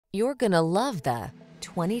You're gonna love the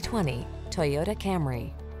 2020 Toyota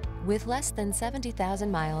Camry. With less than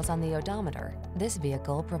 70,000 miles on the odometer, this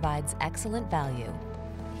vehicle provides excellent value.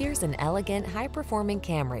 Here's an elegant, high-performing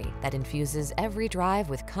Camry that infuses every drive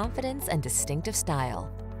with confidence and distinctive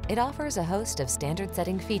style. It offers a host of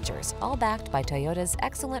standard-setting features, all backed by Toyota's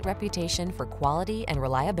excellent reputation for quality and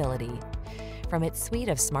reliability. From its suite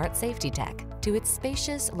of smart safety tech, to its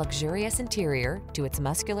spacious, luxurious interior, to its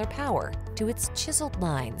muscular power, to its chiseled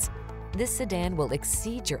lines, this sedan will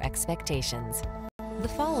exceed your expectations. The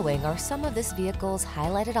following are some of this vehicle's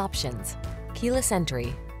highlighted options: keyless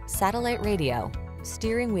entry, satellite radio,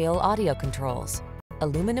 steering wheel audio controls,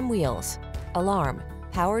 aluminum wheels, alarm,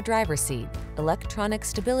 power driver seat, electronic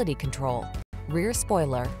stability control, rear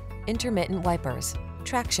spoiler, intermittent wipers,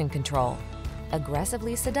 traction control.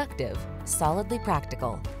 Aggressively seductive, solidly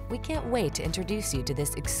practical. We can't wait to introduce you to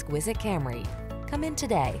this exquisite Camry. Come in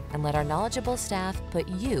today and let our knowledgeable staff put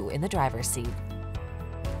you in the driver's seat.